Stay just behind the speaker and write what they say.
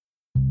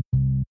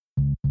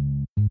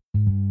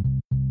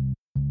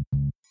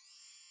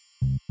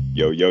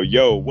Yo, yo,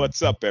 yo,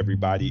 what's up,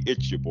 everybody?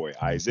 It's your boy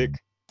Isaac,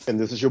 And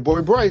this is your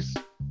boy Bryce.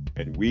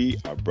 and we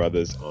are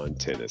brothers on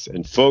tennis.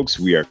 And folks,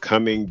 we are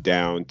coming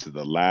down to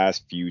the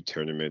last few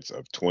tournaments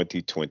of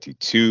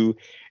 2022.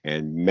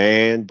 And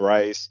man,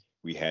 Bryce,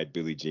 we had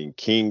Billie Jean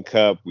King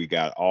Cup. We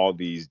got all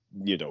these,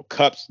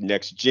 cups,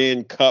 Next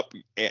Gen Cup,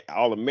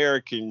 All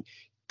American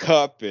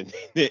Cup, and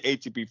the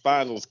ATP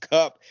Finals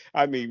Cup.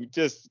 I mean,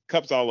 just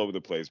cups all over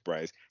the place,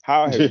 Bryce.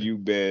 How have you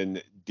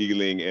been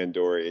dealing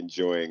and/or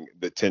enjoying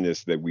the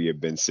tennis that we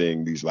have been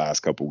seeing these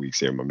last couple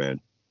weeks here, my man?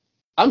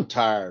 I'm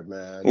tired,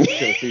 man. This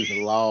tennis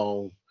season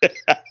long.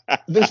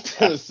 This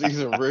tennis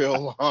season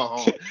real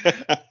long.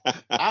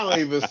 I don't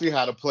even see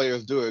how the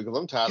players do it because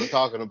I'm tired of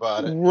talking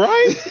about it.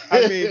 Right?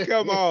 I mean,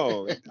 come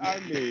on. I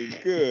mean,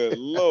 good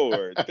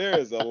Lord. There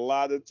is a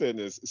lot of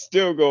tennis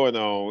still going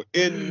on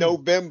in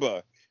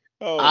November.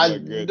 Oh, I my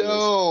goodness.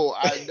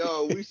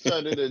 know. We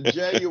started in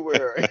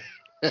January.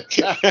 But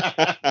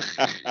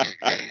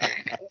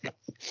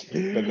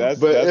that's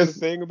the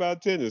thing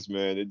about tennis,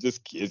 man. It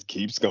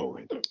keeps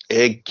going.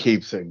 It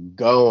keeps it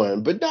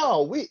going. But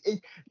no,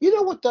 you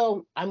know what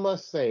though? I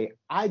must say,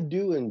 I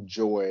do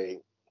enjoy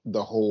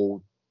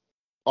all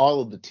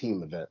of the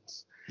team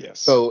events. Yes.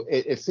 So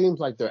it seems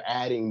like they're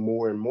adding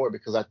more and more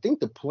because I think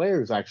the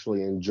players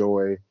actually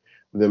enjoy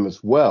them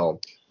as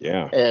well.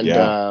 Yeah.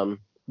 And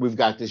we've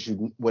got this,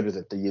 what is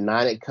it, the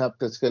United Cup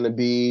that's going to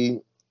be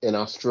in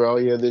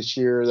Australia this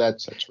year.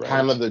 That's right.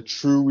 Kind of the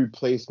true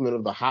replacement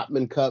of the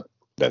Hopman Cup.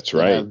 That's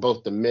right. It has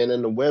both the men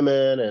and the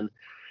women. And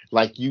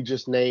like you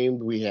just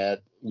named, we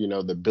had,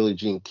 the Billie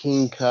Jean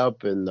King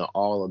Cup and the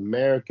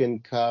All-American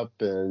Cup.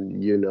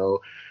 And,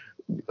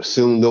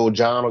 soon Lil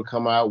Jon will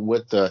come out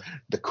with the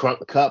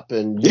Crunk Cup.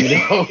 And,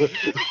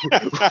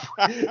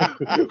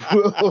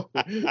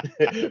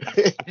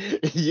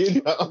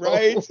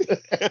 Right.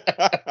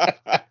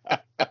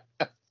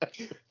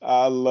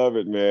 I love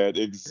it, man.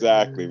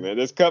 Exactly, man.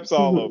 There's cups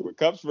all over.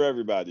 Cups for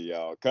everybody,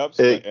 y'all. Cups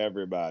for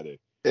everybody.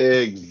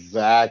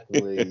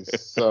 Exactly.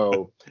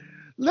 So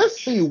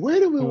let's see. Where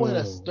do we want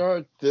to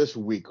start this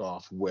week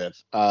off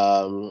with?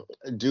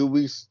 Do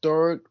we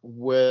start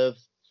with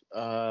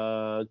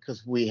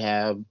because we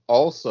have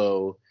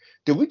also,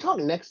 did we talk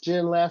Next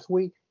Gen last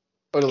week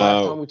or the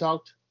last time we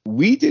talked?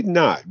 We did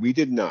not.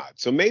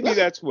 So maybe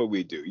that's what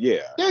we do.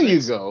 Yeah. There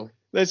you go.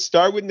 Let's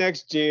start with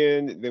Next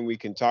Gen, then we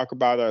can talk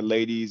about our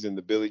ladies and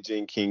the Billie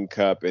Jean King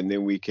Cup, and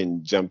then we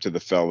can jump to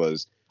the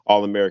fellas,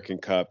 All-American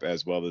Cup,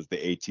 as well as the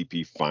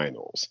ATP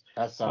Finals.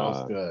 That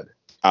sounds good.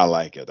 I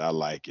like it.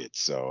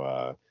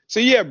 So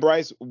yeah,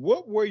 Bryce,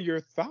 what were your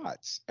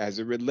thoughts as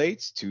it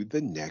relates to the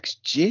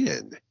Next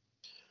Gen?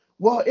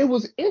 Well, it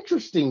was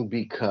interesting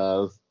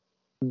because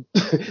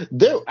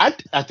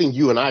I think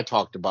you and I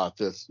talked about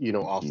this,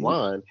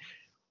 offline.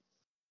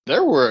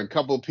 There were a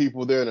couple of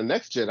people there in the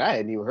Next Gen. I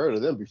hadn't even heard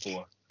of them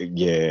before.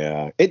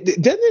 Yeah.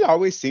 Doesn't it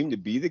always seem to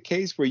be the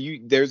case where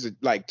there's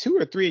like two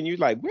or three and you're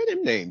like, where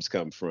them names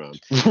come from?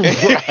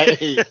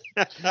 Right.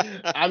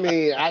 I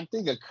mean, I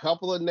think a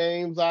couple of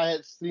names I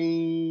had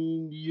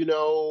seen,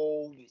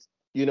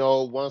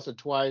 once or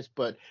twice,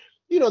 but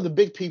the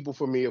big people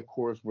for me, of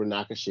course, were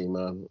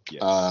Nakashima.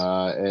 Yes.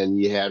 And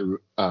you had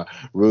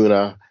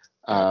Runa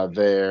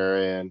there.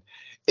 And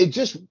it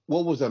just,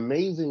 what was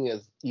amazing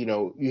is,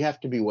 you have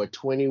to be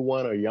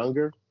 21 or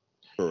younger.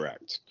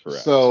 Correct.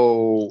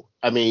 So,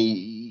 I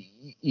mean,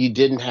 you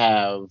didn't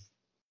have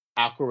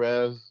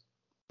Alcaraz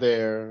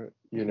there,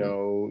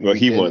 Well,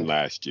 he won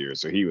last year,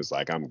 so he was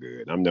like, I'm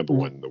good. I'm number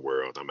one in the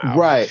world. I'm out.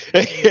 Right.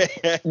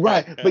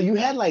 Right. But you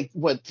had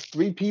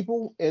three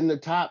people in the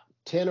top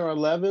 10 or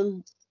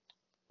 11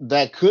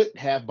 that could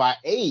have by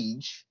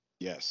age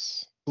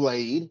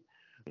played,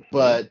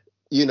 but,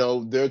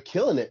 they're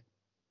killing it.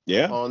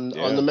 On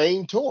the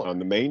main tour. On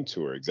the main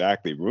tour,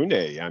 exactly.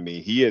 Rune, I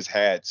mean, he has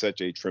had such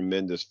a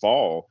tremendous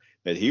fall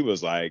that he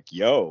was like,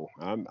 "Yo,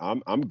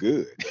 I'm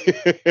good."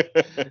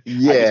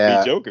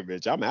 Yeah, I just beat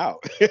Djokovic. I'm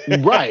out.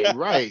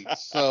 Right.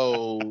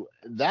 So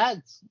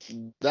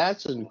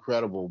that's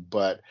incredible.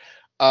 But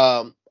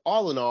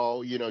all in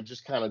all,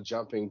 just kind of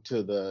jumping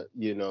to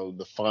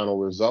the final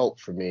result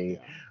for me,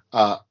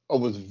 I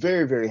was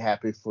very, very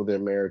happy for the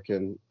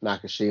American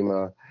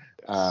Nakashima,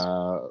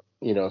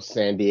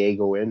 San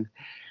Diegoan.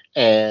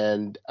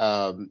 And,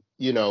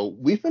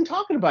 we've been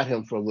talking about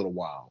him for a little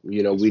while.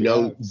 We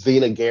know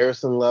Zena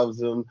Garrison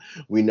loves him.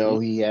 We know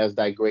he has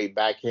that great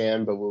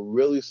backhand, but we're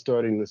really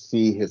starting to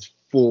see his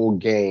full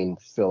game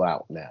fill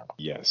out now.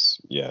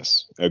 Yes.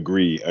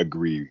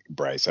 Agree,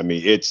 Bryce. I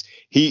mean,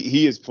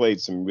 he has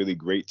played some really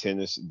great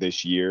tennis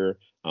this year.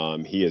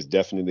 He has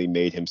definitely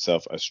made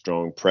himself a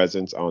strong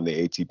presence on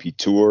the ATP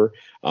tour.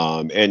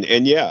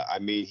 And yeah, I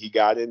mean, he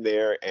got in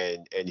there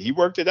and he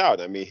worked it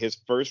out. I mean, his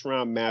first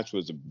round match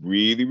was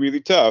really, really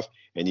tough,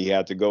 and he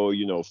had to go,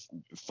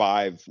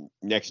 5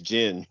 Next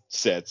Gen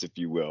sets, if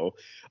you will.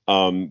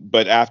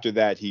 But after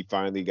that, he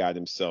finally got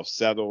himself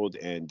settled,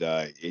 and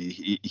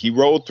he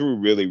rolled through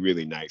really,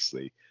 really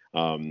nicely.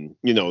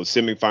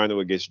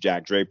 Semifinal against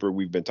Jack Draper.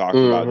 We've been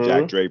talking about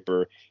Jack Mm-hmm.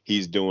 Draper.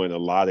 He's doing a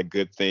lot of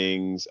good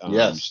things,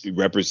 Yes.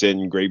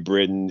 representing Great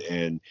Britain.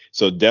 And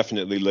so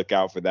definitely look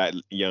out for that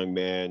young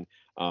man.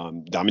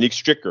 Dominique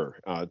Stricker,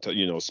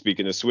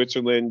 speaking of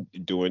Switzerland,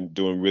 doing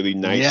really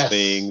nice Yes.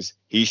 things.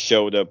 He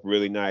showed up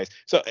really nice.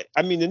 So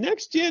I mean, the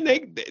next gen,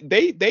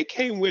 they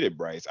came with it,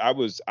 Bryce. I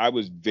was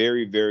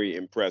very, very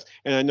impressed.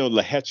 And I know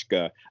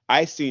Lehechka,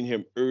 I seen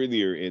him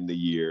earlier in the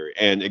year,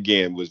 and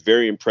again was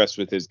very impressed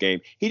with his game.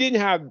 He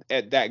didn't have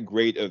that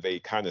great of a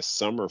kind of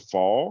summer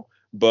fall,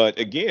 but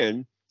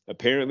again,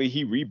 apparently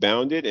he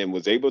rebounded and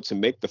was able to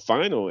make the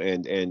final,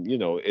 and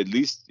at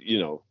least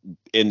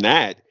in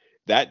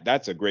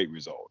that's a great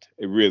result.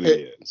 It really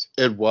It is.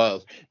 it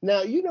was.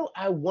 Now,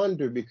 I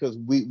wonder because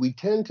we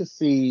tend to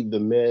see the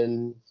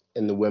men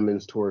and the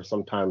women's tour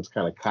sometimes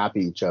kind of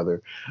copy each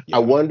other. I Yeah.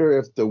 wonder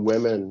if the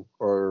women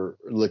are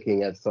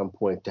looking at some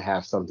point to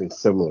have something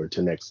similar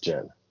to next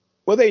gen.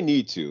 Well, they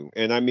need to.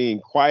 And I mean,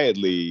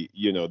 quietly,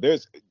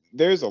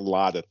 there's a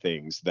lot of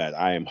things that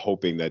I am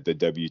hoping that the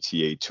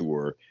WTA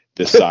tour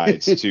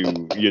decides to,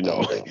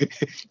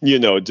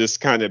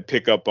 just kind of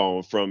pick up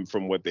on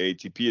from what the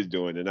ATP is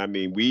doing. And I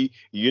mean, we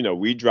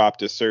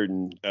dropped a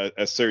certain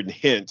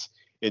hint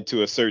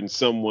into a certain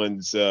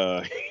someone's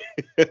Hmm.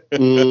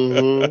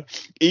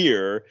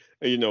 ear,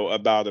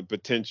 about a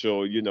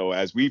potential,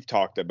 as we've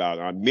talked about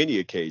on many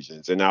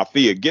occasions, an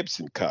Althea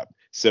Gibson Cup,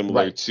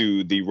 similar Right.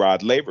 to the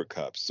Rod Laver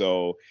Cup.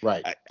 So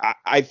Right.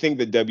 I think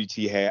the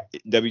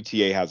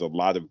WTA has a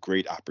lot of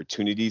great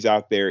opportunities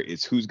out there.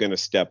 It's who's going to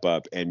step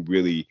up and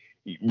really,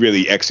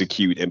 really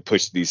execute and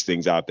push these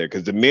things out there,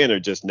 because the men are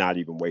just not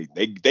even waiting.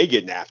 They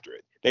getting after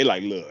it. They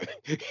like, look,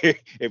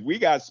 if we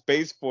got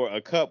space for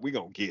a cup, we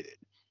gonna get it.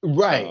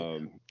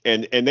 Right.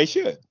 And they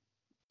should.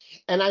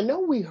 And I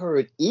know we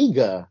heard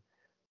Iga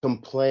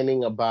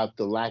complaining about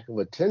the lack of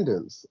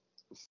attendance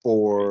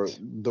for Right.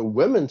 the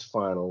women's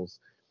finals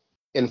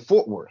in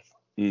Fort Worth.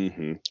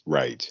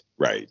 Right.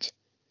 Right.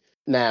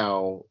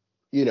 Now,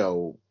 you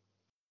know,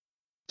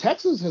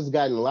 Texas has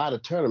gotten a lot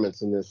of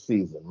tournaments in this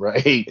season,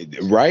 right?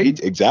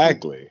 Right.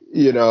 Exactly.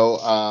 You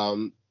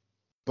know,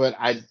 but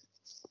I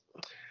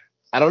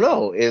don't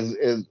know. Is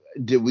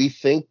did we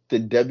think the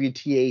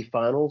WTA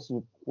finals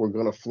were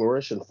going to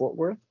flourish in Fort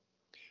Worth?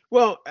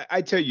 Well,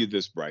 I tell you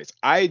this, Bryce.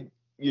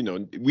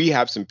 We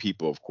have some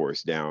people, of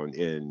course, down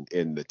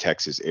in the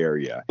Texas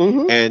area,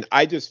 Hmm. and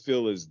I just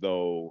feel as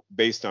though,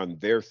 based on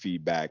their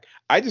feedback,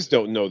 I just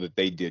don't know that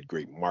they did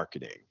great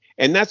marketing.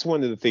 And that's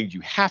one of the things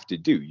you have to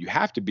do. You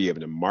have to be able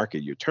to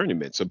market your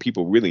tournament so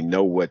people really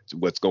know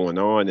what's going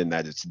on and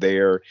that it's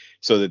there,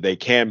 so that they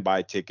can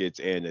buy tickets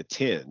and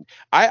attend.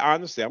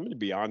 I'm going to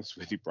be honest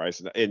with you,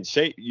 Bryce, and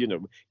shame,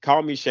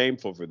 call me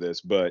shameful for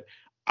this, but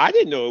I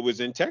didn't know it was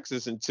in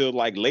Texas until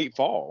like late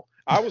fall.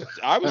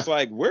 I was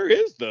like, where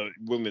is the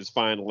women's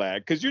final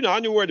at? Because I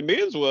knew where the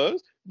men's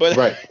was, but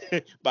Right.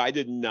 but I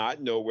did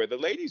not know where the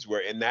ladies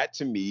were, and that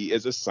to me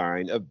is a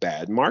sign of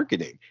bad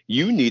marketing.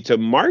 You need to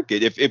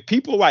market. If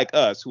people like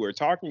us who are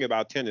talking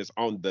about tennis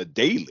on the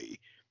daily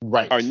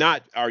are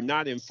Right.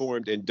 not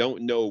informed and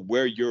don't know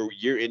where your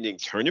year-ending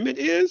tournament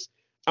is,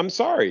 I'm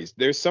sorry,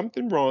 there's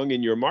something wrong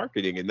in your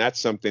marketing, and that's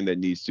something that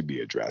needs to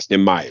be addressed,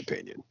 in my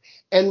opinion.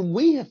 And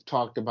we have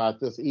talked about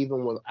this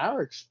even with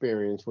our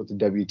experience with the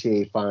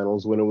WTA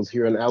finals when it was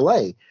here in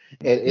LA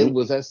and it Mhm.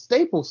 was at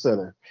Staples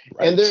Center.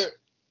 And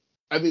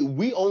Right.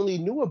 we only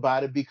knew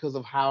about it because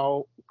of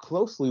how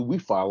closely we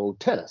followed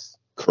tennis.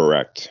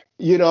 Correct.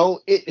 It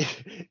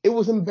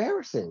was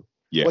embarrassing what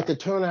Yeah. the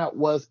turnout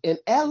was in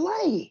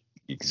LA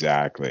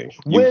Exactly.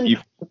 when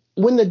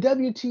when the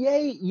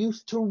WTA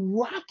used to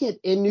rock it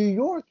in New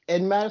York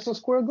at Madison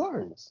Square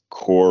Gardens.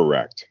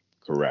 Correct.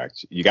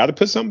 Correct. You got to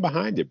put something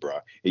behind it, bro.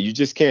 And you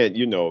just can't,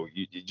 you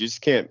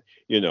just can't,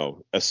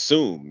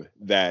 assume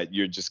that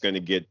you're just going to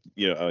get,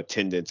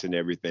 attendance and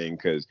everything.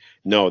 Because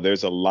no,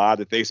 there's a lot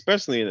of things,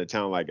 especially in a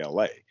town like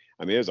LA.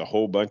 I mean, there's a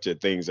whole bunch of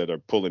things that are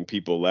pulling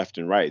people left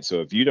and right.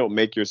 So if you don't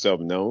make yourself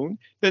known,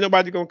 then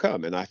nobody's going to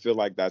come. And I feel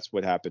like that's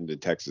what happened in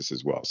Texas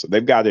as well. So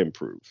they've got to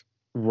improve.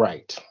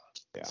 Right.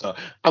 Yeah. So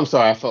I'm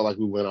sorry, I felt like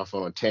we went off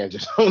on a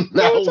tangent on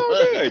No, that it's all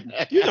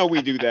good. one.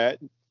 We do that.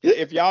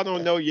 If y'all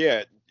don't know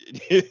yet,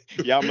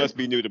 y'all must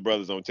be new to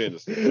Brothers on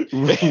Tennis.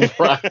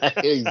 Right,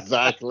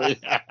 exactly.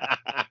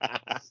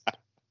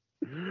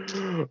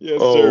 Yes,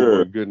 Oh my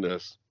sir.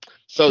 goodness.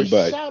 So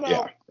But shout yeah,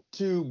 out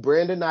to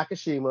Brandon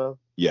Nakashima,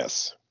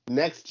 yes,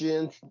 next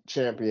gen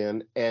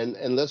champion, and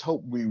let's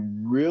hope we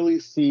really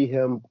see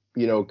him,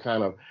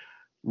 kind of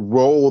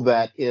roll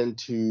that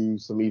into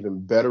some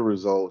even better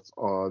results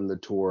on the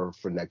tour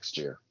for next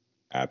year.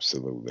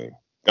 absolutely.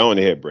 Go on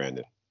ahead,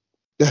 Brandon.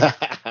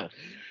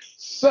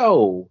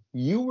 So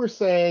you were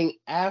saying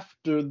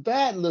after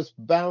that, let's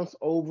bounce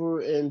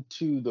over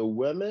into the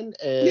women,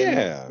 and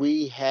Yeah,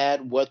 we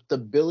had the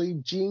Billie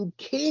Jean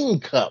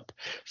King Cup,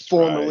 that's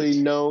formerly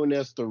right. known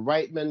as the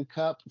Reitman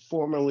Cup,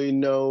 formerly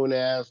known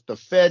as the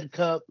Fed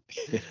Cup.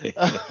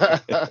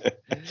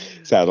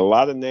 It's had a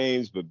lot of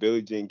names, but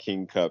Billie Jean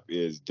King Cup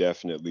is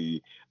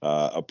definitely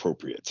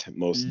appropriate,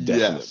 most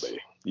Yes.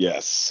 definitely.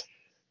 Yes.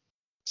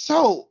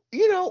 So,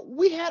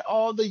 we had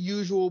all the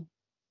usual,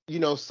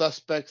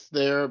 suspects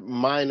there,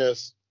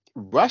 minus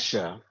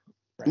Russia.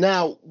 Right.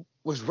 Now,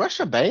 was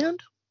Russia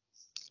banned?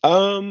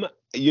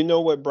 You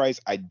know what, Bryce?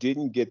 I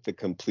didn't get the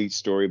complete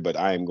story, but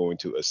I am going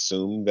to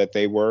assume that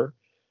they were.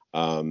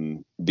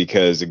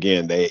 Because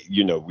again,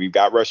 we've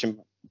got Russian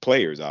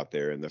players out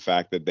there, and the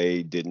fact that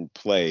they didn't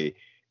play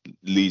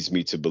leads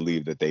me to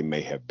believe that they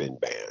may have been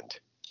banned.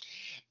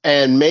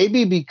 And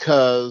maybe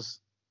because,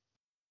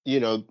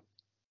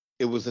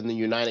 it was in the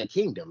United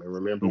Kingdom. And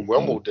remember,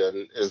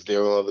 Wimbledon is the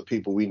only other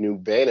people we knew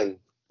banning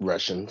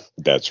Russians.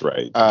 That's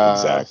right.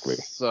 Exactly.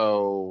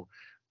 So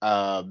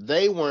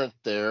they weren't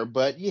there,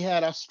 but you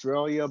had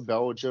Australia,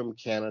 Belgium,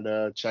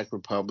 Canada, Czech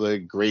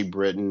Republic, Great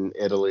Britain,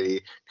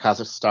 Italy,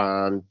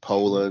 Kazakhstan,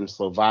 Poland,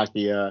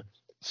 Slovakia,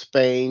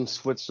 Spain,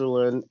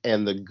 Switzerland,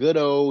 and the good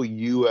old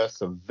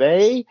US of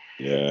A.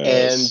 Yes.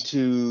 And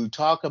to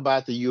talk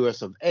about the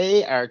US of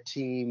A, our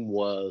team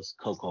was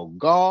Coco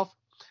Gauff,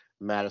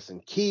 Madison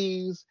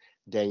Keys,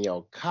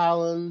 Danielle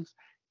Collins,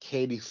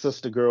 Katie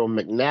Sister Girl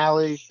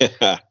McNally,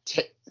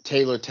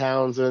 Taylor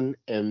Townsend,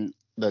 and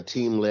the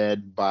team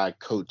led by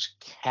Coach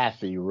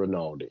Kathy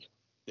Rinaldi.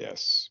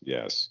 Yes.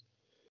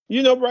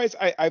 Bryce,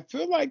 I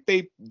feel like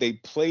they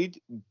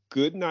played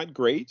good, not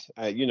great.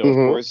 Of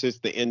course, it's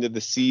the end of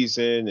the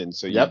season, and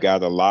so you've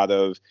got a lot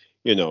of,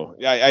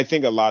 I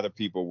think a lot of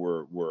people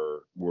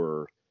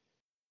were,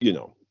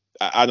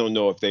 I don't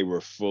know if they were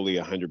fully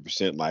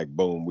 100% like,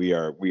 boom, we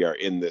are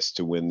in this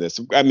to win this.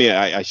 I mean,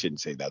 I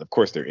shouldn't say that. Of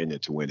course, they're in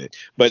it to win it.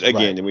 But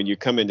again, when you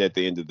come in at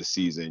the end of the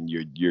season,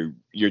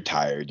 you're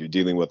tired. You're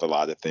dealing with a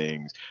lot of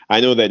things. I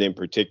know that in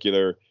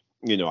particular,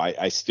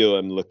 I still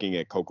am looking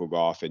at Coco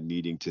Gauff and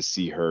needing to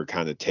see her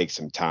kind of take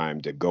some time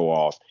to go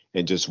off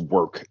and just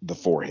work the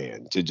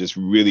forehand, to just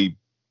really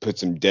put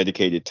some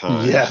dedicated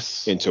time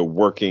into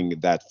working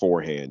that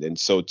forehand. And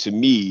so to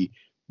me,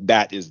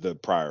 that is the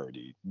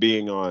priority.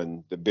 Being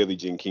on the Billie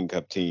Jean King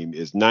Cup team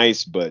is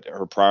nice, but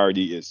her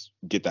priority is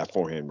get that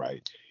forehand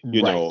right.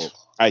 And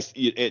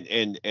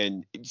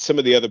some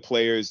of the other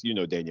players,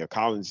 Danielle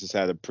Collins has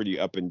had a pretty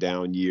up and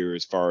down year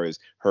as far as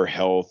her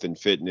health and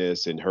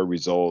fitness and her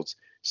results.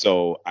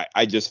 So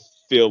I just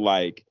feel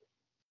like,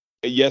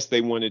 yes, they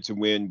wanted to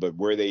win, but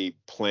were they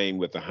playing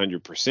with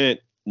 100%?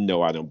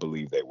 No, I don't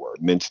believe they were,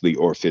 mentally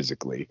or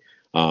physically.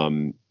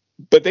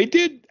 But they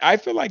did. I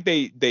feel like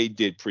they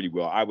did pretty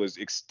well. I was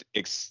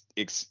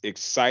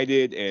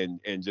excited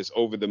and just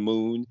over the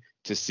moon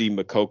to see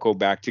Makoko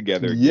back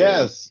together again.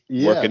 Yes.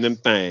 Working them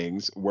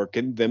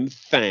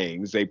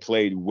things. They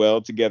played well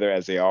together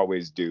as they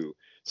always do.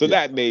 So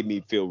that made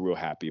me feel real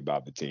happy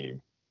about the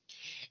team.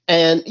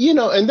 And,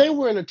 and they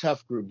were in a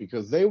tough group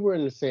because they were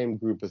in the same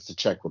group as the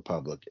Czech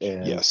Republic.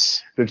 And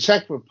the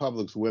Czech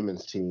Republic's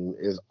women's team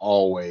is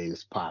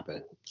always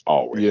popping.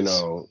 Always.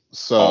 So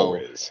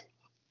always.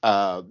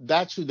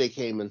 That's who they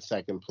came in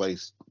second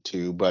place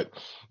to. But,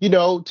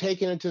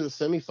 taking it to the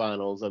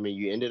semifinals, I mean,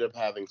 you ended up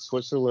having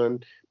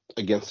Switzerland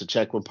against the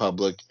Czech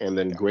Republic and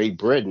then Great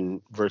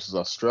Britain versus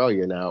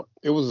Australia. Now,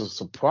 it was a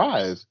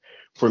surprise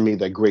for me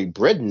that Great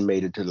Britain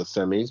made it to the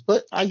semis.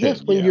 But I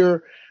guess when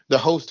you're the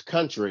host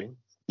country,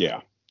 you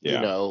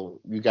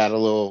got a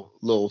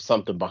little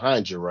something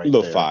behind you right there.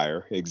 A little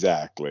fire.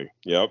 Exactly.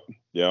 Yep.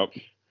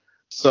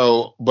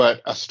 So,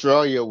 but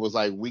Australia was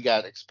like, we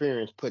got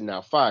experience putting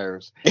out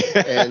fires.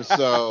 And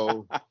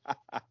so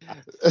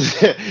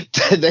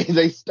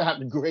they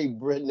stopped Great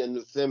Britain in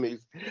the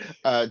semis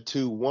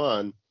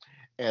 2-1,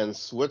 and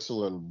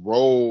Switzerland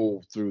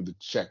rolled through the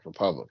Czech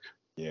Republic.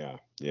 Yeah.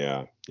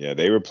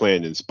 They were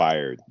playing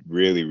inspired,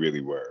 really, really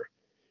were.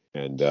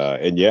 And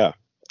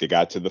they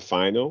got to the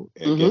final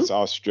against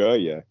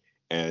Australia,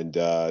 and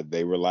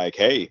they were like,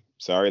 hey,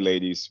 sorry,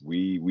 ladies,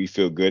 we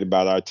feel good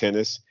about our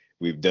tennis.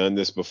 We've done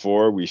this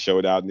before. We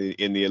showed out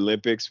in the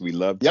Olympics. We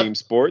love team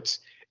sports,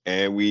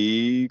 and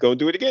we gonna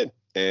do it again.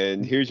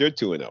 And here's your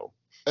 2-0.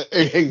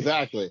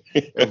 Exactly.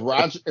 If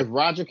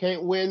Roger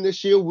can't win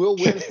this year, we'll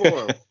win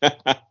for him.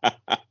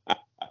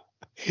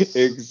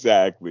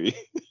 Exactly.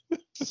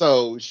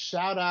 So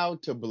shout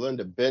out to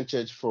Belinda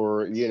Bencic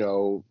for,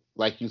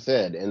 like you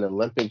said, in the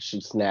Olympics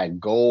she snagged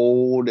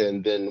gold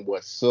and then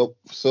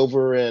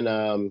silver in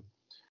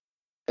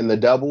the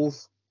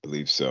doubles. I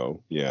believe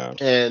so. Yeah.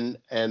 And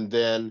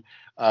then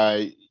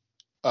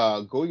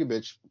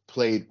Gojovic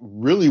played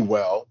really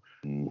well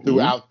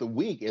throughout the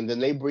week, and then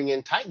they bring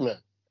in Teichmann.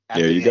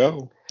 There you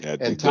go.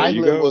 And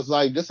Teichmann was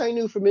like, "This ain't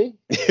new for me.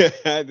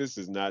 This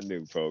is not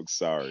new, folks.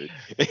 Sorry."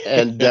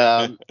 And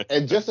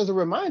just as a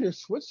reminder,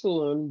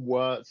 Switzerland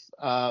was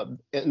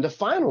in the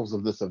finals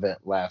of this event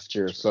last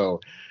year.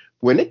 So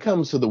when it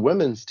comes to the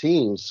women's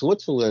team,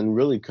 Switzerland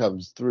really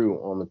comes through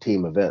on the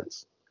team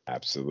events.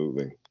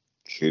 Absolutely.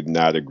 Could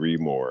not agree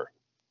more.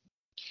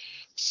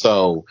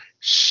 So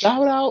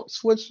shout out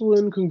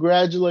Switzerland,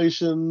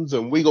 congratulations,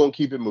 and we're going to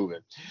keep it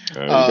moving.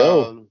 There you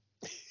go.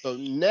 So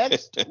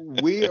next,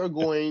 we are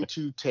going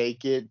to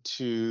take it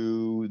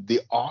to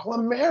the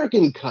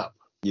All-American Cup.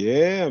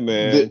 Yeah, The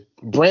man.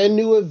 brand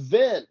new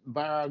event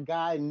by our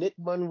guy Nick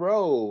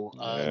Monroe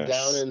down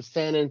Yes. in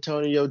San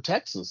Antonio,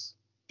 Texas.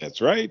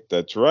 That's right.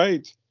 That's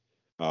right.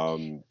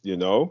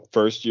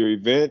 First year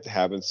event,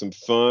 having some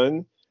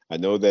fun. I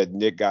know that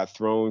Nick got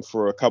thrown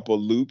for a couple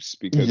of loops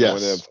because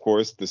one Yes. of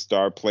course, the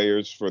star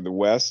players for the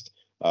West,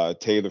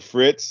 Taylor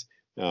Fritz,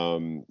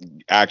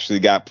 actually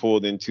got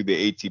pulled into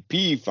the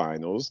ATP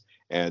finals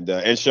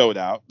and showed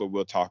out. But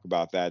we'll talk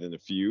about that in a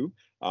few.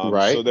 So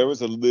Right. there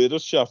was a little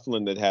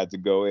shuffling that had to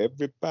go.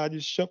 Everybody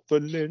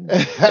shuffling, and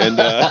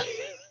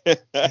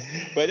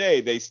but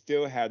hey, they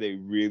still had a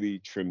really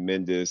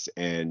tremendous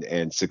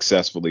and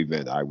successful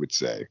event, I would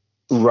say.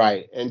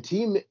 Right, and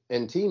Team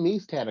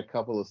East had a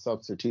couple of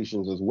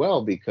substitutions as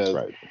well That's because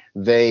right.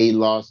 they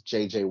lost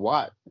J.J.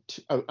 Watt.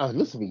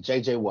 Listen to me,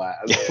 J.J. Watt.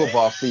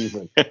 Football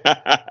season,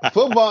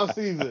 football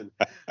season.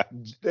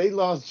 They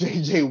lost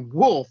J.J.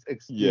 Wolf.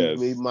 Excuse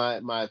me, Yes.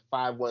 my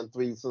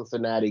 513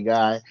 Cincinnati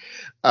guy,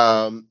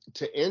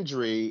 to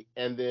injury,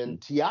 and then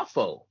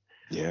Tiafo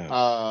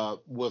Yeah.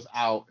 was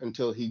out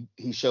until he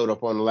showed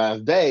up on the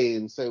last day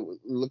and said,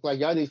 "Look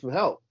like y'all need some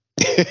help."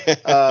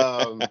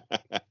 Um,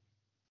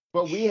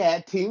 but we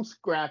had Team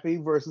Scrappy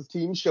versus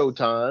Team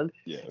Showtime.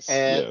 Yes.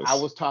 And I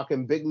Yes. was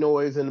talking big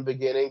noise in the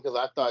beginning because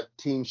I thought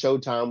Team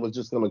Showtime was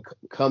just going to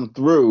come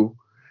through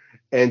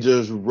and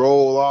just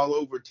roll all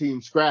over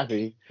Team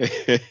Scrappy.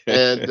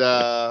 And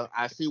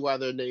I see why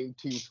they're named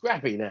Team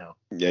Scrappy now.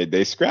 Yeah,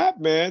 they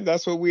scrap, man.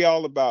 That's what we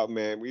all about,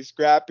 man. We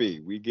scrappy.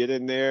 We get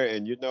in there,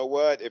 and you know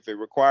what? If it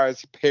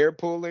requires pair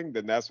pulling,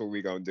 then that's what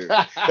we're gonna do.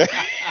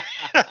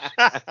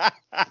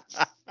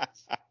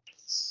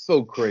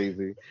 So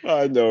crazy.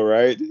 I know,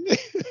 right?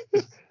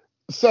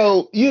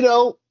 So,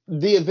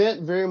 the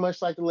event, very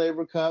much like the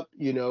Labor Cup,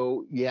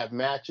 you have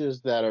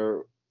matches that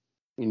are,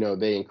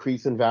 they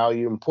increase in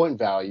value and point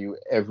value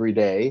every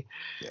day.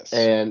 Yes.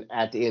 And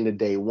at the end of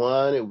day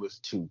one, it was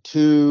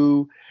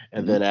 2-2.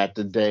 And Mhm. then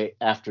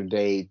after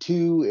day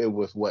two, it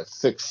was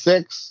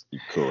 6-6.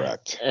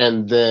 Correct.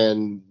 And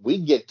then we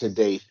get to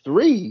day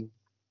three,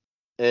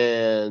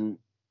 and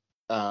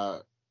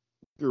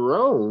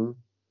Jerome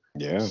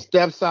Yeah.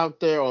 steps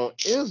out there on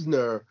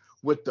Isner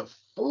with the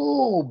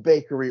full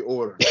bakery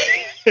order.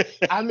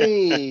 I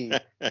mean,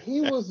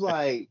 he was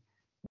like,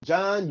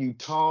 "John, you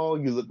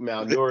tall, you look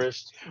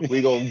malnourished.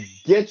 We're going to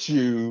get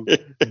you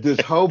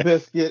this whole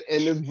biscuit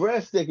and this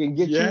breadstick and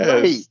get you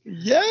right."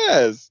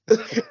 Yes.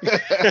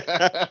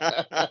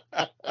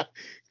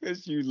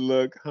 Because you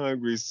look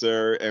hungry,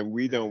 sir, and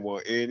we don't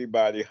want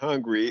anybody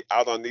hungry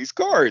out on these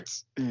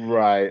courts.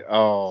 Right.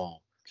 Oh,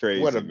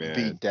 what a Crazy, man.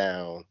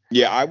 beatdown.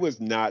 Yeah, I was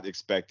not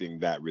expecting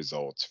that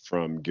result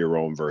from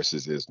Giron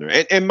versus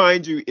Isner. And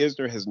mind you,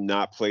 Isner has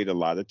not played a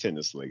lot of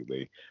tennis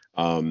lately.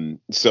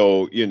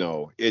 So,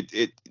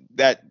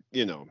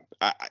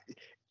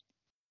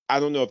 I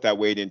don't know if that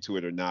weighed into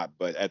it or not,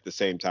 but at the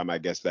same time, I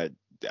guess that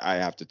I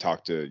have to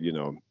talk to,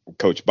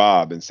 Coach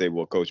Bob and say,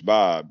 well, Coach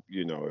Bob,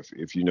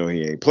 if you know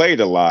he ain't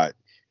played a lot,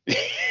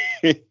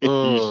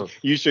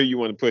 you sure you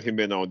want to put him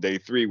in on day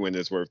three when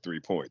it's worth 3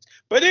 points?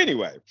 But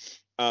anyway,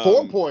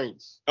 4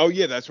 points. Oh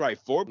yeah, that's right,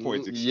 4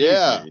 points. Excuse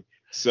Yeah. me.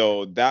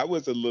 So that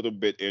was a little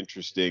bit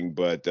interesting,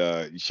 but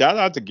shout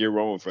out to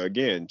Giron for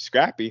again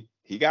scrappy.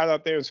 He got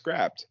out there and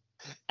scrapped.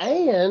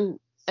 And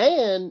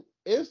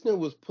Isner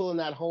was pulling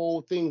that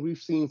whole thing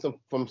we've seen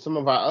from some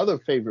of our other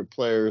favorite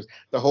players.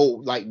 The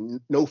whole like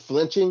no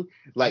flinching,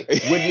 like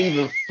wouldn't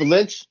even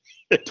flinch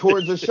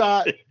towards a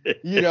shot.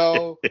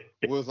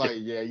 Was like,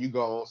 yeah, you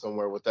go on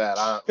somewhere with that.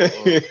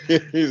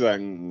 He's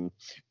like, mm.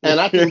 And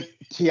I think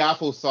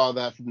Tiafo saw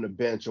that from the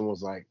bench and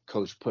was like,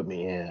 "Coach, put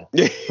me in,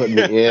 put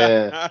me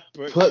in,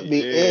 put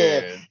me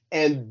in."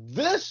 And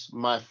this,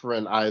 my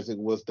friend Isaac,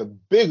 was the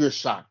bigger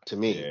shock to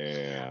me.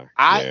 Yeah.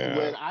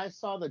 When I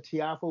saw that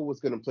Tiafo was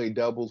going to play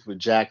doubles with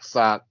Jack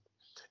Sock,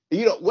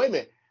 wait a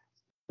minute,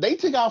 they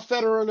took out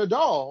Federer and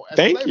Nadal at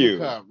the Labor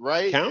Cup,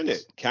 right? Count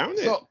it.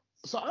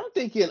 So I'm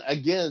thinking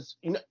against,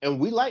 and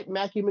we like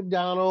Mackie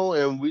McDonald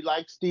and we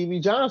like Stevie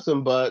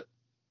Johnson, but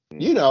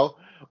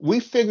we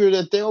figure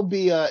that they'll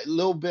be a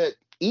little bit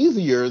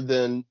easier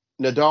than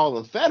Nadal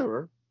and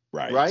Federer,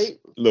 right? A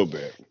little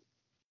bit.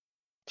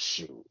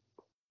 Shoot.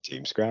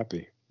 Team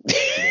Scrappy.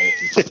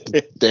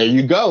 There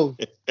you go.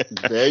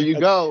 There you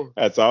go.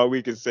 That's all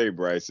we can say,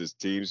 Bryce, is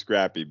Team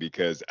Scrappy,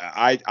 because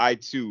I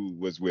too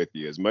was with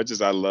you. As much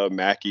as I love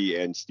Mackie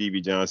and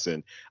Stevie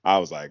Johnson, I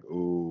was like,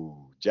 ooh,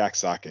 Jack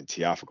Sock and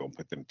Tiafo gonna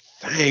put them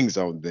things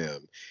on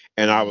them.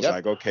 And I was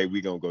like, okay,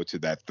 we're gonna go to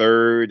that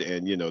third,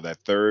 and that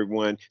third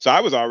one. So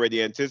I was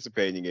already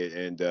anticipating it.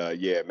 And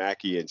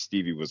Mackie and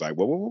Stevie was like,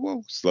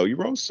 whoa, slow your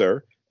roll,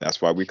 sir. That's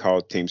why we call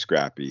it Team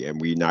Scrappy, and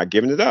we not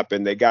giving it up.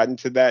 And they got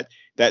into that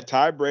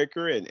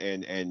tiebreaker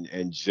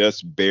and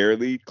just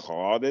barely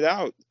clawed it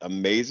out.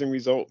 Amazing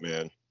result,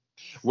 man.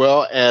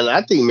 Well, and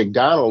I think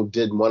McDonald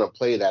didn't want to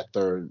play that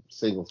third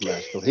singles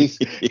match because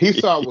he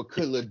saw what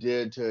Kudla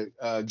did to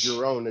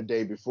Giron the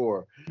day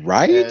before,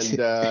 right?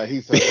 And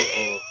he said,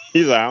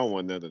 He's like, I don't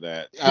want none of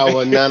that. I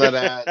want none of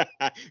that.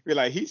 We're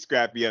like, he's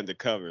scrappy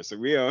undercover, so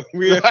we don't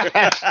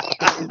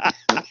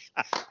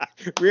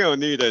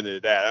need any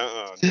of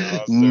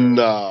that.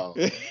 No.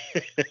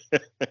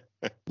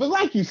 But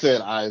like you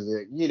said,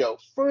 Isaac,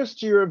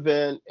 first year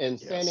event in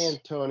San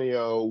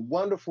Antonio,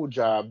 wonderful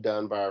job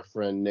done by our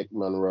friend Nick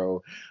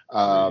Monroe.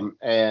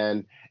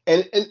 And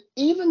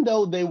even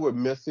though they were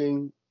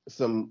missing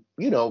some,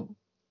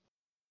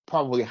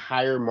 probably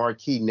higher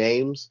marquee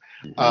names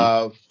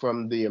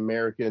from the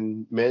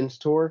American men's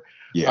tour,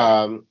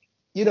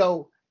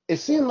 it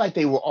seemed like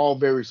they were all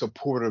very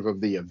supportive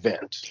of the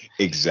event.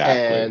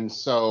 Exactly. And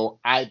so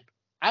I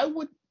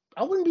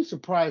wouldn't be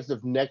surprised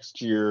if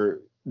next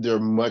year there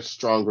are much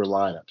stronger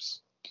lineups.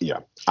 Yeah,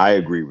 I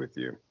agree with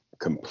you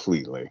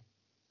completely.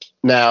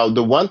 Now,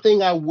 the one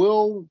thing I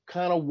will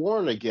kind of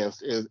warn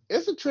against is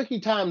it's a tricky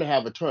time to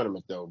have a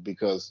tournament, though,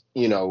 because,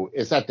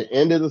 it's at the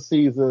end of the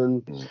season.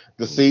 Mm-hmm.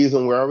 The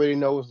season we already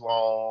know is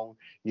long.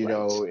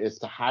 It's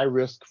the high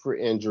risk for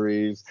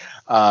injuries.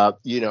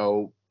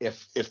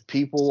 If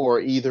people are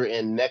either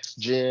in next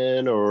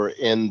gen or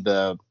in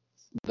the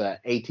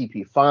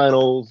ATP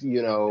finals, they're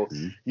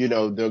going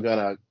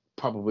to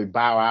probably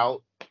bow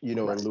out, in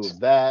lieu of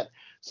that.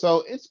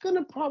 So it's going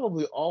to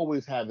probably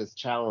always have its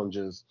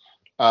challenges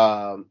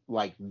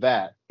like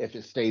that if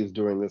it stays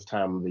during this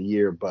time of the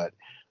year. But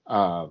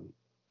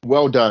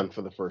well done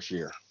for the first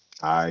year.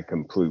 I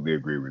completely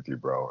agree with you,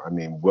 bro. I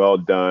mean, well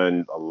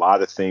done. A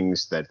lot of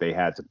things that they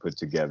had to put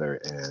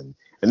together, and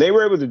they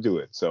were able to do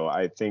it. So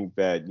I think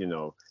that,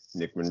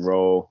 Nick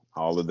Monroe,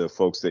 all of the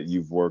folks that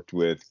you've worked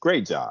with,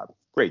 great job.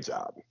 Great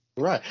job.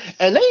 Right.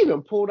 And they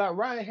even pulled out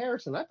Ryan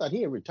Harrison. I thought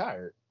he had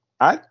retired.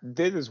 I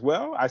did as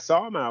well. I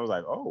saw him and I was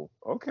like, oh,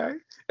 okay.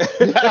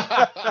 Okay.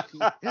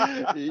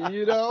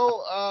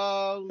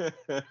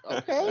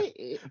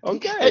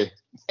 Okay.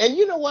 And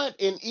you know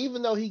what? And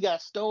even though he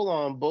got stolen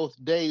on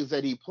both days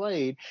that he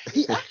played,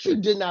 he actually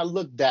did not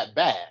look that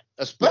bad,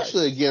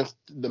 especially against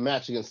the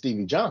match against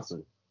Stevie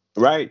Johnson.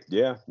 Right.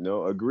 Yeah.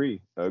 No,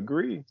 agree.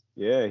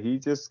 Yeah. He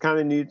just kind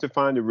of needed to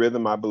find a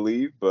rhythm, I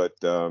believe. But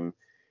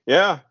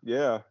yeah.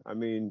 I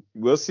mean,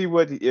 we'll see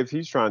if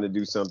he's trying to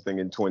do something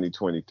in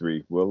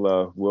 2023.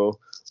 We'll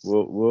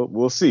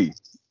see.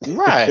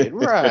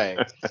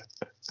 Right.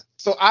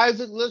 So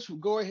Isaac, let's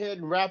go ahead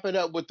and wrap it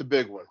up with the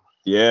big one.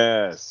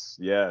 Yes.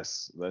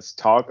 Let's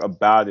talk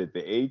about it.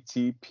 The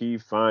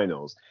ATP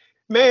Finals.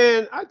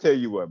 Man, I tell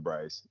you what,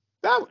 Bryce.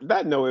 That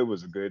it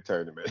was a good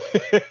tournament.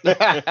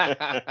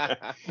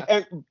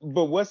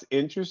 But what's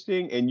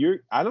interesting, and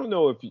I don't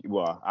know if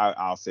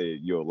I'll say it,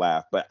 you'll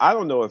laugh, but I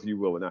don't know if you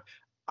will or not.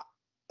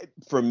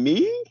 For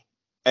me,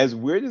 as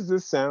weird as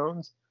this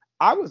sounds,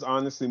 I was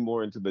honestly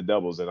more into the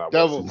doubles than I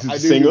was into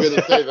singles.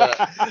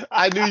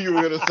 I knew you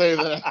were gonna say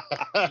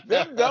that.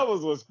 Them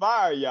doubles was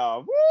fire,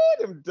 y'all. Woo,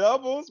 them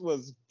doubles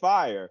was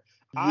fire.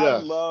 I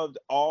loved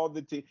all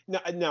the team.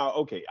 Now,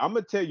 okay, I'm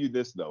gonna tell you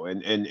this though,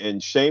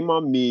 and shame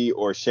on me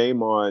or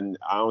shame on,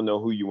 I don't know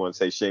who you want to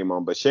say shame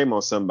on, but shame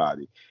on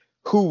somebody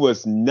who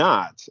was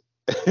not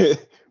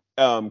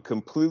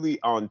completely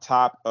on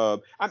top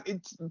of.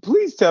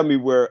 Please tell me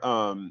where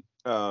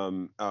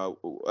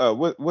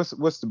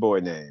what's the boy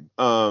name?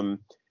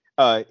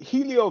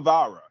 Helio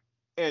Vara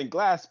and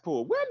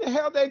Glasspool. Where the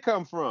hell they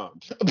come from?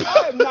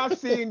 I have not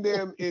seen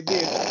them in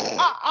this.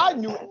 I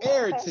knew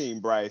Air Team,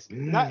 Bryce.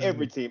 Not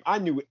every team. I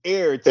knew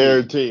Air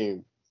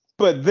Team.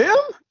 But them,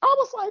 I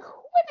was like,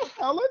 who the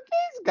hell are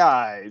these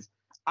guys?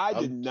 I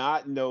did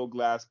not know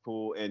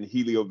Glasspool and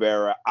Helio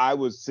Vara. I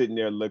was sitting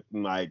there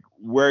looking like,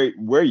 where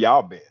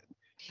y'all been?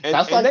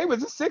 And they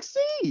was a 6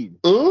 seed.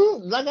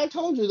 Like I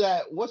told you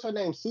that, what's her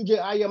name?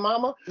 Sujay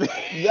Ayamama?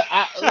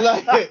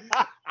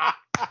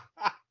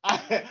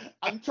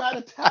 I'm trying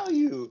to tell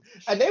you.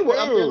 And they were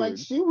up there like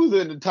she was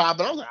in the top.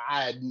 And I was like,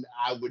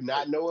 I would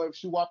not know if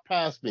she walked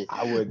past me.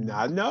 I would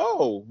not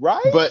know,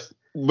 right? But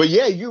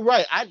yeah, you're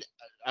right.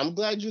 I'm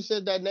glad you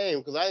said that name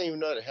because I didn't even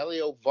know that.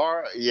 Helio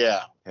Vara.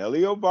 Yeah.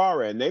 Helio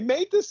Vara. And they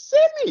made the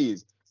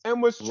semis. And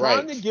was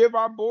trying to give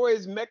our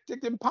boys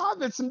Mektic and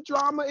Pavic some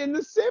drama in the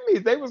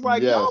semis. They was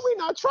like, no, we're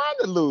not trying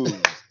to lose.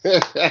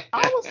 I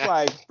was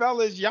like,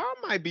 fellas, y'all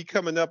might be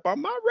coming up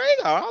on my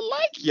radar. I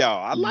like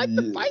y'all. I like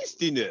the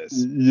feistiness.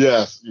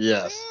 Yes.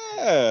 Yeah.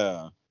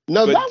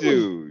 No, but that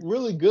was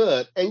really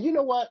good. And you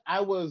know what? I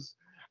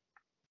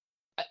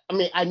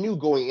knew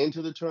going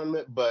into the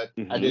tournament, but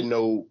I didn't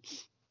know,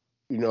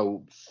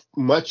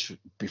 much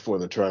before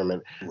the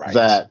tournament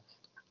that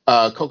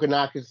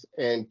Kokkinakis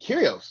and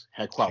Kyrgios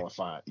had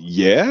qualified.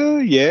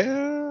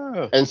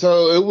 Yeah. And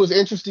so it was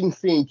interesting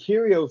seeing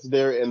Kyrgios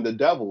there in the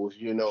doubles,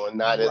 and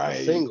not in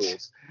the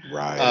singles.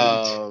 Right.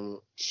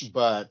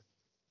 But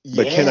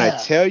can I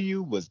tell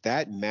you, was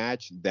that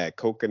match that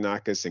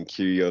Kokkinakis and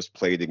Kyrgios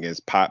played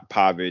against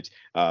Pavic,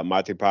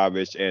 Mate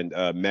Pavic, and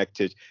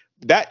Mektic,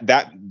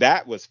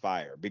 that was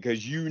fire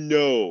because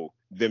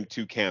them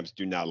two camps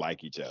do not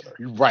like each other.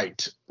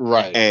 Right.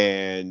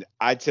 And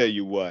I tell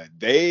you what,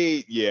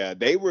 they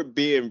were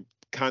being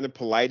kind of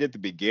polite at the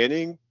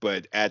beginning,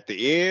 but at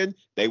the end,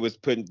 they was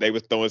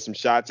throwing some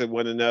shots at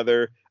one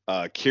another.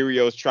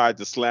 Kyrgios tried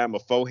to slam a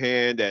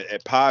forehand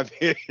at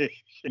Pavic.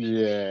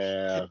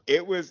 Yeah.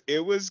 It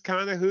was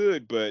kind of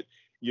hood, but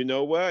you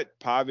know what?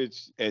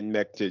 Pavic and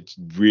Mektic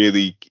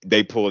really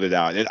they pulled it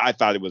out, and I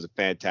thought it was a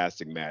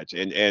fantastic match.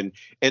 And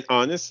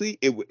honestly,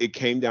 it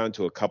came down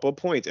to a couple of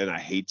points, and I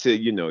hate to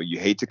you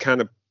hate to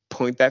kind of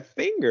point that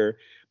finger,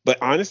 but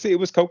honestly, it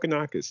was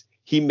Kokkinakis.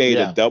 He made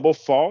a double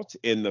fault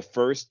in the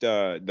first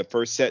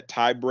set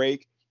tie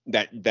break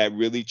that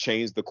really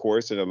changed the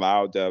course and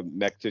allowed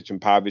Mektic and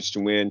Pavic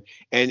to win.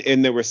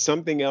 And there was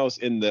something else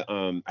in the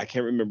I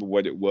can't remember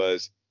what it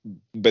was,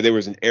 but there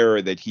was an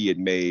error that he had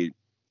made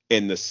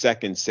in the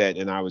second set,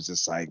 and I was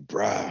just like,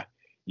 bruh,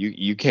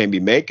 you can't be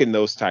making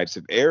those types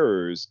of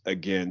errors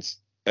against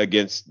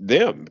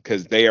them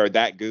because they are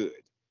that good.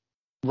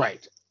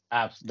 Right.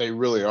 They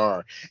really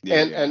are.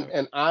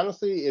 And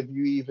honestly, if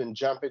you even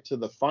jump into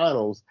the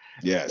finals,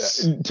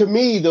 yes, to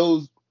me,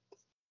 those,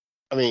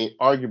 I mean,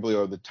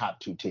 arguably are the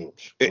top two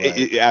teams.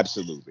 Right?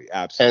 Absolutely.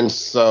 And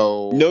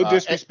so, no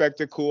disrespect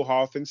to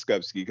Koolhof and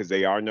Skupski because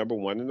they are number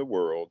one in the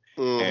world,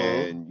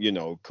 and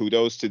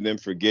kudos to them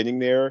for getting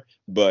there.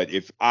 But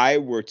if I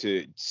were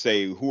to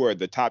say who are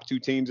the top two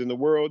teams in the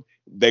world,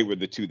 they were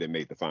the two that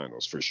made the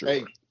finals for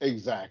sure.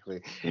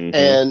 Exactly. And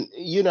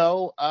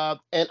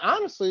and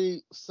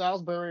honestly,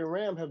 Salisbury and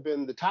Ram have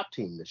been the top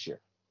team this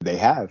year. They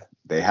have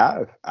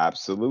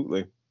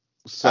absolutely.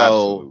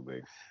 So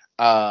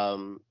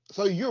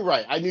you're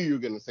right. I knew you were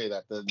going to say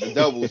that. The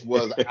doubles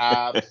was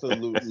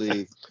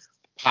absolutely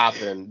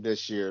popping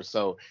this year.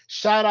 So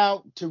shout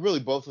out to really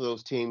both of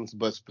those teams,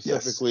 but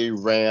specifically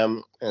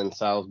Ram and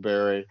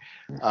Salisbury,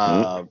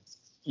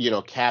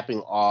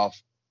 capping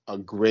off a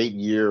great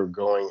year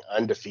going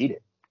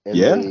undefeated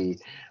in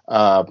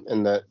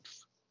the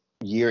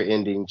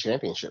year-ending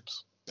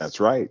championships. That's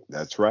right,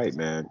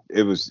 man.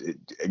 It was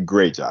a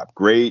great job.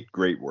 Great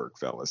work,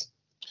 fellas.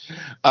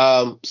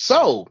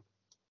 So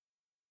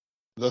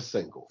the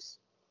singles.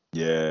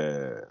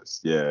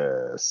 Yes.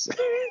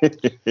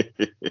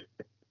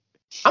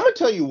 I'm gonna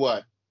tell you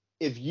what.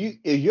 If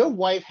your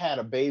wife had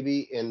a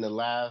baby in the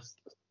last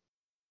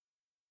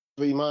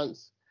 3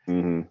 months,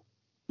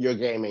 your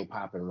game ain't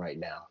popping right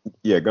now.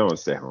 Yeah, go and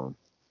stay home.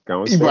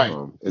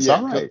 Home. It's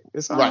all right.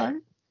 It's all right.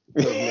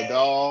 Because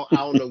Nadal, I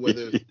don't know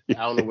whether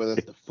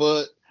it's the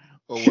foot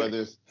or whether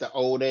it's the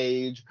old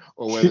age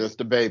or whether it's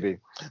the baby.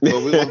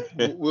 But we're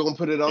gonna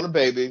put it on the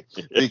baby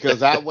because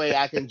that way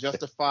I can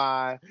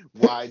justify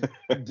why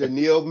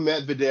Daniil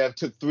Medvedev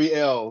took 3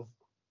 L's.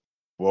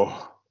 Whoa,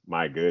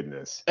 my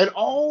goodness. And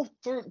all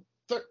three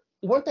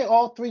weren't they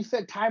all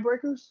 3-set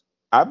tiebreakers?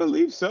 I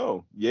believe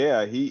so.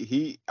 Yeah,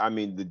 I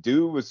mean, the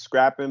dude was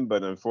scrapping,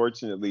 but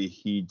unfortunately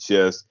he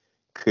just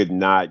could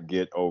not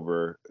get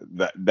over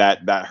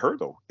that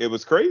hurdle. It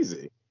was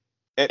crazy.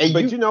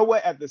 But you know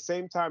what? At the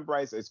same time,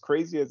 Bryce, as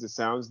crazy as it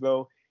sounds,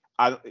 though,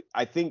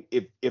 I think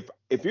if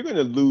you're going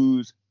to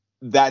lose,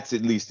 that's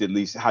at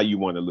least how you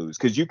want to lose,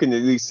 because you can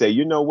at least say,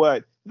 you know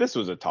what, this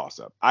was a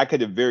toss-up. I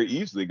could have very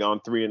easily gone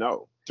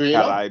 3-0.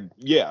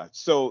 3-0.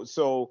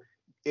 So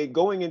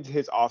going into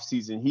his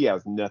offseason, he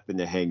has nothing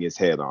to hang his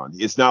head on.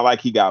 It's not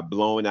like he got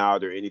blown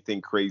out or anything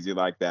crazy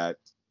like that.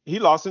 He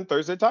lost in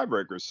Thursday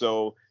tiebreakers.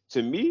 So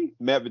to me,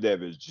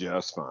 Medvedev is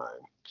just fine.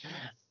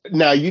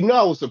 Now,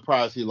 I was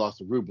surprised he lost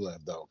to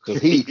Rublev, though,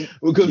 because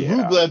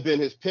Rublev been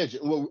his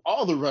pigeon. Well,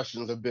 all the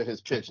Russians have been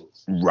his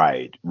pigeons.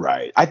 Right.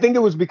 I think it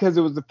was because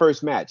it was the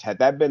first match. Had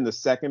that been the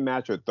second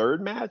match or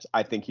third match,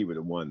 I think he would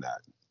have won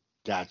that.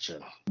 Gotcha.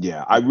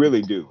 Yeah, I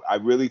really do. I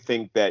really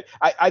think that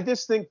I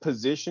just think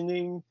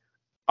positioning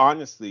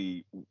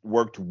honestly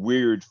worked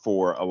weird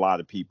for a lot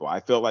of people. I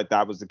feel like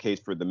that was the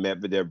case for the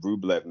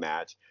Medvedev-Rublev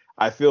match.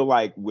 I feel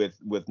like with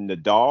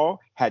Nadal,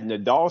 had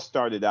Nadal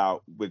started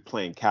out with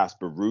playing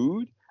Casper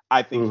Ruud,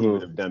 I think he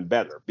would have done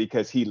better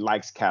because he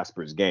likes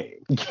Casper's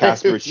game.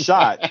 Casper's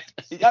shot.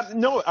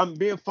 No, I'm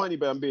being funny,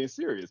 but I'm being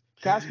serious.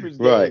 Casper's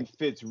game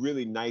fits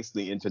really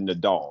nicely into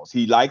Nadal's.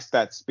 He likes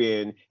that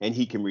spin, and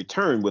he can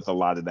return with a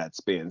lot of that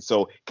spin.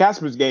 So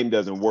Casper's game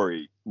doesn't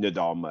worry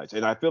Nadal much.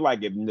 And I feel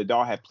like if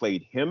Nadal had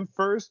played him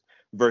first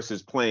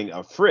versus playing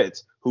a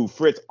Fritz, who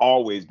Fritz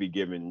always be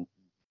giving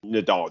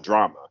Nadal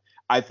drama,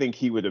 I think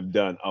he would have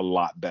done a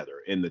lot better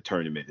in the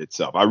tournament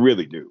itself. I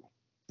really do.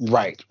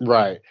 Right.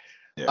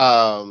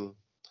 Yeah.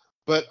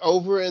 But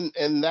over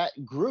in that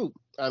group,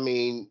 I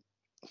mean,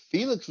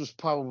 Felix was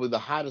probably the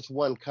hottest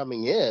one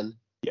coming in.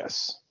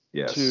 Yes.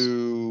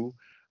 And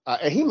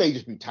he may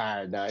just be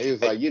tired now. It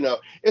was like,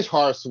 it's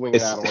hard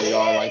swinging out on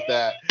y'all like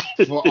that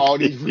for all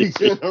these weeks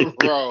in a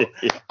row.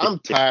 I'm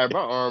tired. My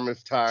arm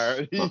is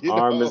tired.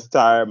 Arm is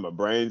tired. My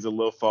brain's a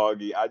little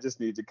foggy. I just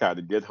need to kind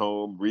of get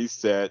home,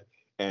 reset,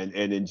 and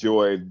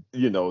enjoy,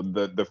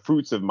 the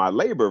fruits of my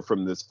labor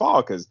from this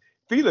fall, because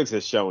Felix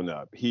has shown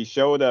up. He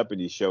showed up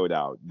and he showed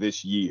out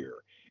this year.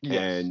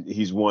 Yes. And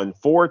he's won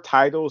 4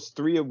 titles,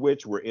 3 of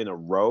which were in a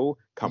row.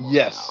 Come on.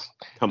 Yes.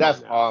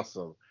 That's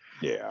awesome.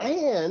 Yeah.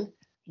 And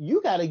you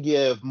got to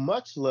give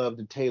much love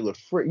to Taylor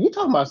Fritz. You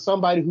talking about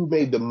somebody who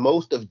made the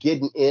most of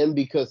getting in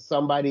because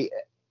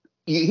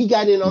he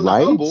got in on the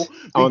humble.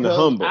 On the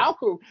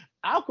humble.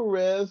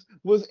 Alcaraz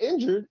was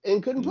injured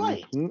and couldn't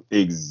play.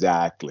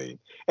 Exactly.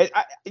 And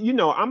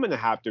I'm going to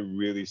have to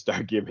really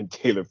start giving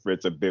Taylor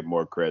Fritz a bit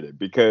more credit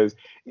because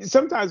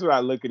sometimes when I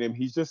look at him,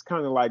 he's just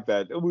kind of like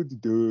that,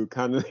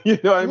 kind of, you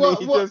know what I mean?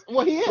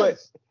 He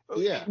is.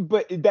 Yeah.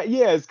 But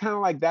it's kind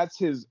of like that's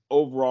his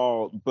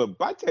overall. But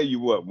I tell you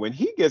what, when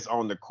he gets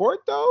on the court,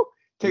 though,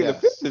 Taylor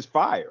Fritz is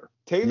fire.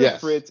 Taylor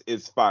Fritz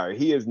is fire.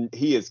 He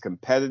is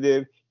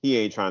competitive. He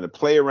ain't trying to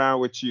play around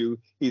with you.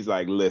 He's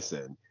like,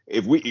 listen,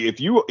 if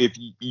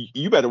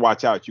you better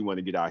watch out. You want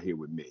to get out here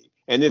with me,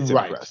 and it's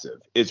impressive.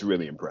 It's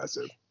really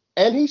impressive.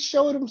 And he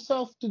showed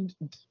himself to,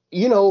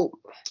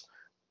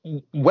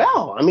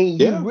 well. I mean,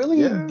 he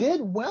really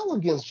did well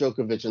against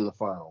Djokovic in the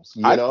finals.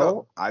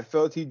 I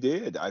felt he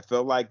did. I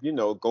felt like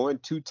going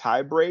 2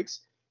 tie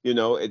breaks.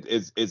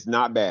 It's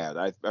not bad.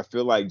 I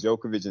feel like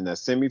Djokovic in that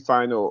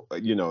semifinal.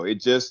 It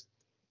just.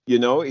 He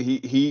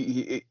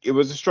it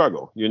was a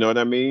struggle. You know what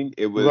I mean?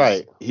 It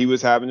was he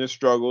was having his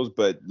struggles,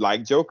 but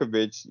like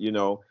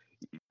Djokovic,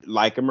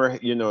 like him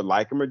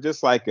or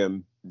dislike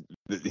him,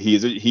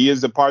 he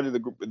is a part of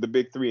the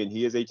big three, and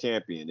he is a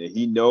champion, and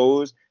he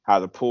knows how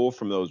to pull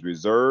from those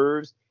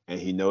reserves, and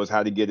he knows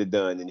how to get it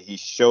done, and he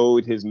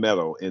showed his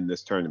mettle in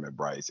this tournament,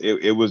 Bryce.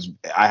 It was,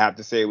 I have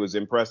to say, it was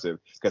impressive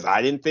because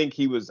I didn't think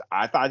he was.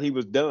 I thought he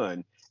was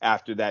done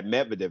after that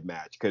Medvedev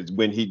match, because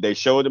when they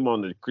showed him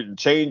on the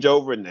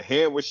changeover and the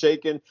hand was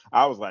shaking,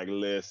 I was like,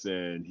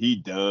 listen, he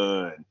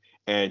done.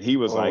 And he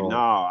was like, no,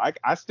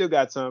 I still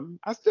got some.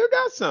 I still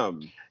got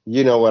some.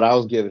 You know what? I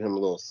was giving him a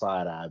little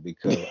side eye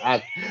because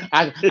I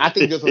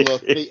think there's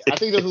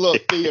a little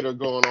theater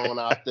going on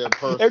out there.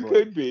 Personally, there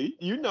could be.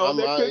 There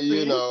could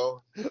be.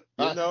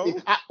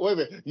 Wait a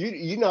minute.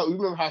 You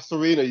remember how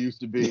Serena used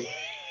to be?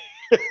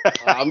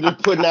 I'm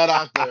just putting that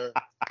out there.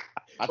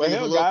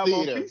 Guy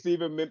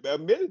even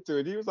admitted to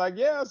it. He was like,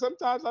 yeah,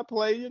 sometimes I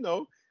play,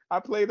 I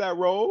play that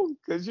role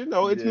because,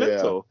 it's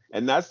mental.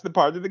 And that's the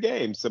part of the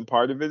game. Some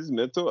part of it is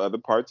mental, other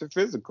parts are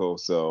physical.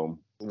 So.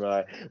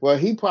 Right. Well,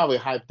 he probably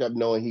hyped up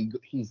knowing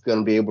he's going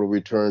to be able to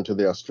return to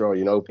the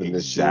Australian Open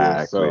this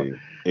year. So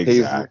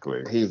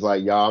exactly. He's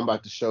like, y'all, I'm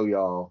about to show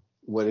y'all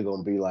what it's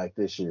going to be like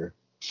this year.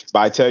 But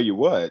I tell you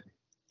what,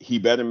 he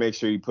better make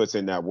sure he puts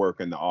in that work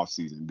in the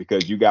offseason,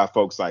 because you got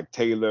folks like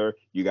Taylor,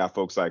 you got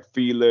folks like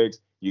Felix,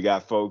 you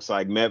got folks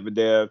like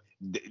Medvedev.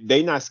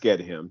 They not scared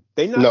of him.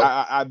 They not. No.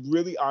 I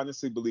really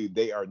honestly believe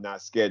they are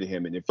not scared of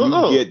him. And if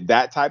you get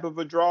that type of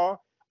a draw,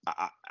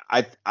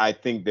 I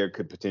think there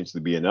could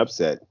potentially be an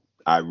upset.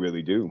 I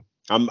really do.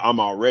 I'm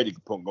already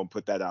gonna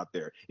put that out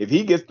there. If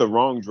he gets the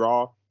wrong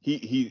draw,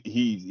 he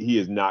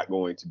is not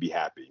going to be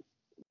happy.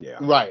 Yeah.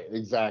 Right.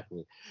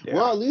 Exactly. Yeah.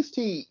 Well, at least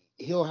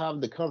he'll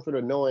have the comfort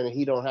of knowing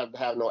he don't have to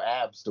have no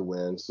abs to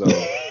win. So,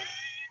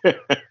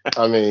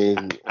 I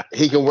mean,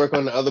 he can work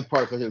on the other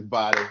parts of his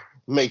body,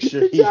 make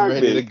sure he's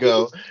ready to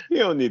go. He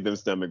don't need them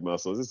stomach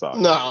muscles. It's all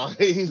no,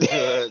 he's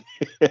good.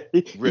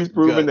 He's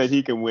proven that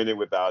he can win it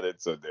without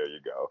it. So there you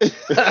go.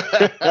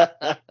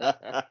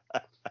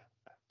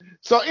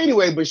 So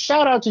anyway, but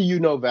shout out to you,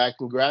 Novak.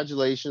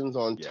 Congratulations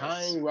on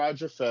tying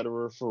Roger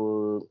Federer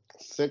for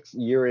 6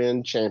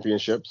 year-end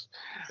championships.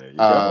 There you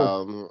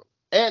go.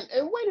 And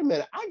wait a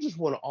minute, I just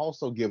want to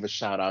also give a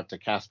shout out to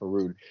Casper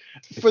Ruud.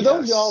 For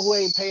those of y'all who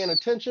ain't paying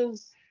attention,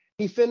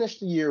 he finished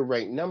the year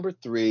ranked number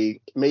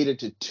 3, made it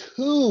to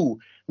 2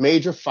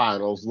 major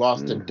finals,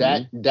 lost to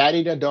Daddy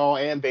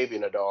Nadal and Baby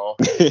Nadal,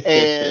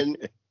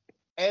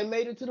 and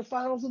made it to the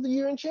finals of the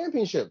year-end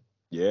championship.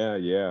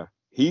 Yeah.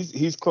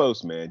 He's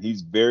close, man.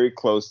 He's very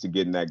close to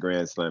getting that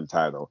Grand Slam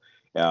title.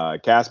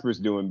 Casper's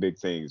doing big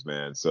things,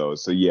 man. So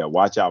yeah,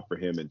 watch out for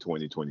him in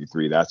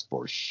 2023. That's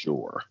for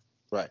sure.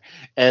 Right.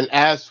 And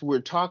as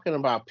we're talking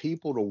about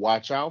people to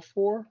watch out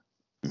for,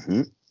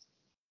 because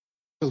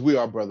we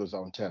are brothers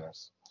on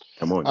tennis.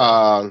 Come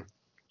on.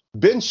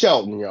 Ben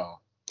Shelton,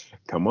 y'all.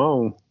 Come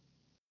on.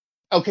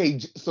 Okay,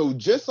 so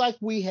just like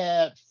we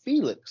had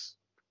Felix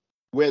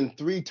win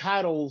 3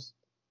 titles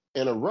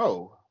in a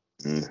row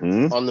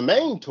on the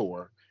main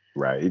tour,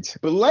 right?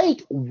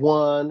 Blake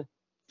won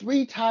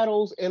 3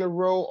 titles in a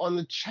row on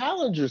the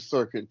Challenger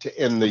circuit to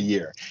end the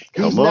year.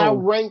 He's now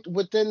ranked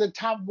within the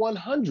top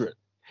 100.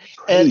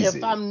 Crazy. And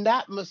if I'm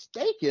not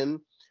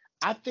mistaken,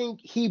 I think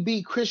he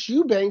beat Chris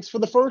Eubanks for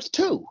the first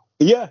 2.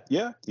 Yeah,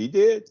 he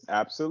did.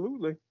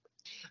 Absolutely.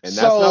 And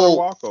that's not a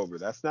walkover.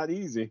 That's not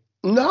easy.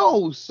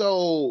 No.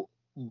 So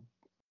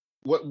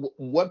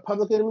what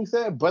Public Enemy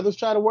said? Brothers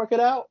try to work it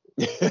out?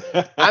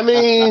 I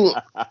mean,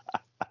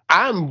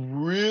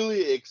 I'm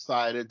really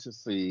excited to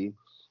see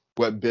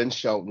what Ben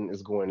Shelton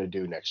is going to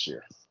do next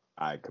year.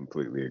 I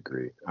completely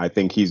agree. I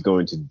think he's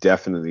going to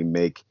definitely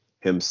make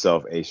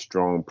himself a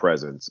strong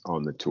presence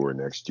on the tour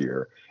next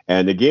year.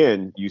 And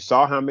again, you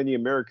saw how many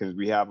Americans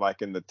we have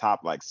like in the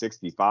top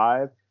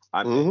 65.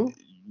 I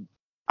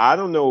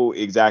don't know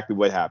exactly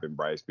what happened,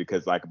 Bryce,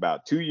 because like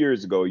about 2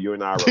 years ago, you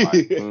and I were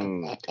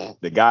like,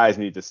 the guys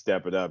need to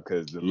step it up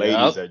because the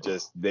ladies are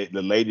just the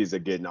ladies are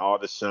getting all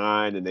the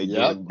shine and they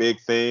doing big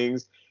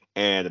things.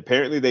 And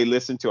apparently they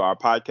listened to our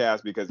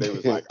podcast because they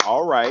was like,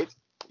 all right,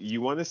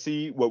 you want to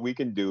see what we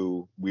can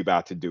do, we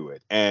about to do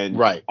it. And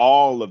Right.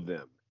 all of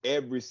them,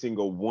 every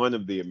single one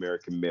of the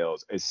American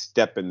males is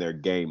stepping their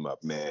game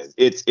up, man.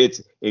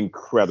 It's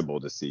incredible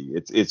to see.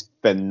 It's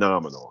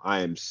phenomenal. I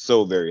am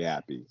so very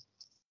happy.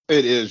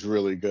 It is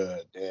really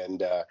good,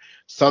 and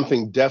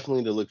something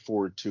definitely to look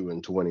forward to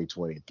in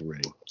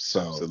 2023. So,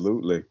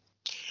 absolutely.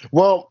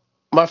 Well,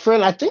 my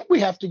friend, I think we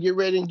have to get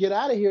ready and get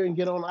out of here and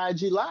get on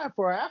IG Live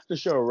for our after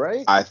show,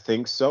 right? I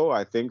think so.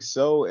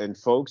 And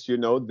folks,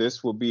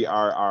 this will be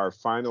our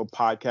final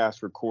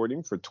podcast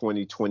recording for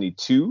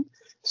 2022.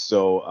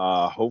 So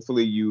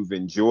hopefully you've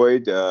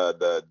enjoyed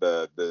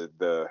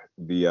the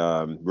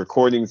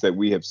recordings that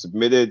we have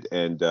submitted,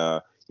 and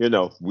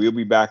we'll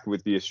be back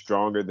with you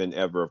stronger than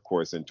ever, of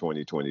course, in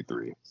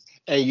 2023.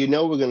 And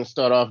we're going to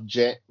start off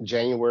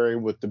January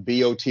with the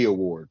BOT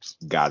Awards.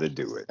 Got to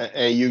do it.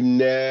 And you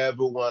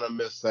never want to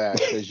miss that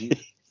because you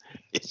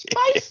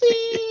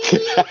spicy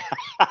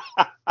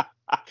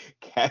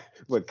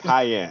with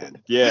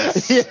cayenne.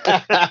 Yes.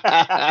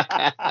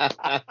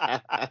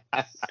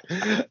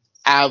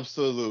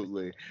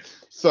 Absolutely.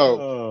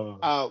 So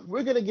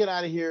we're going to get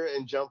out of here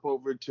and jump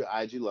over to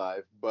IG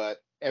Live.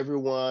 But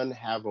everyone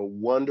have a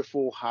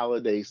wonderful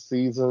holiday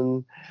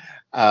season.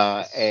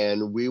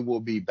 And we will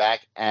be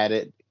back at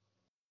it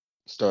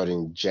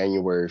starting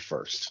January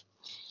 1st.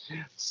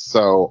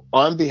 So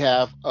on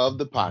behalf of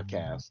the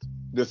podcast,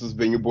 this has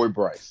been your boy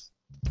Bryce.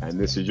 And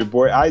this is your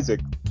boy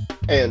Isaac.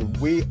 And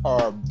we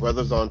are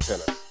Brothers on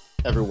Tennis.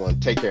 Everyone,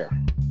 take care.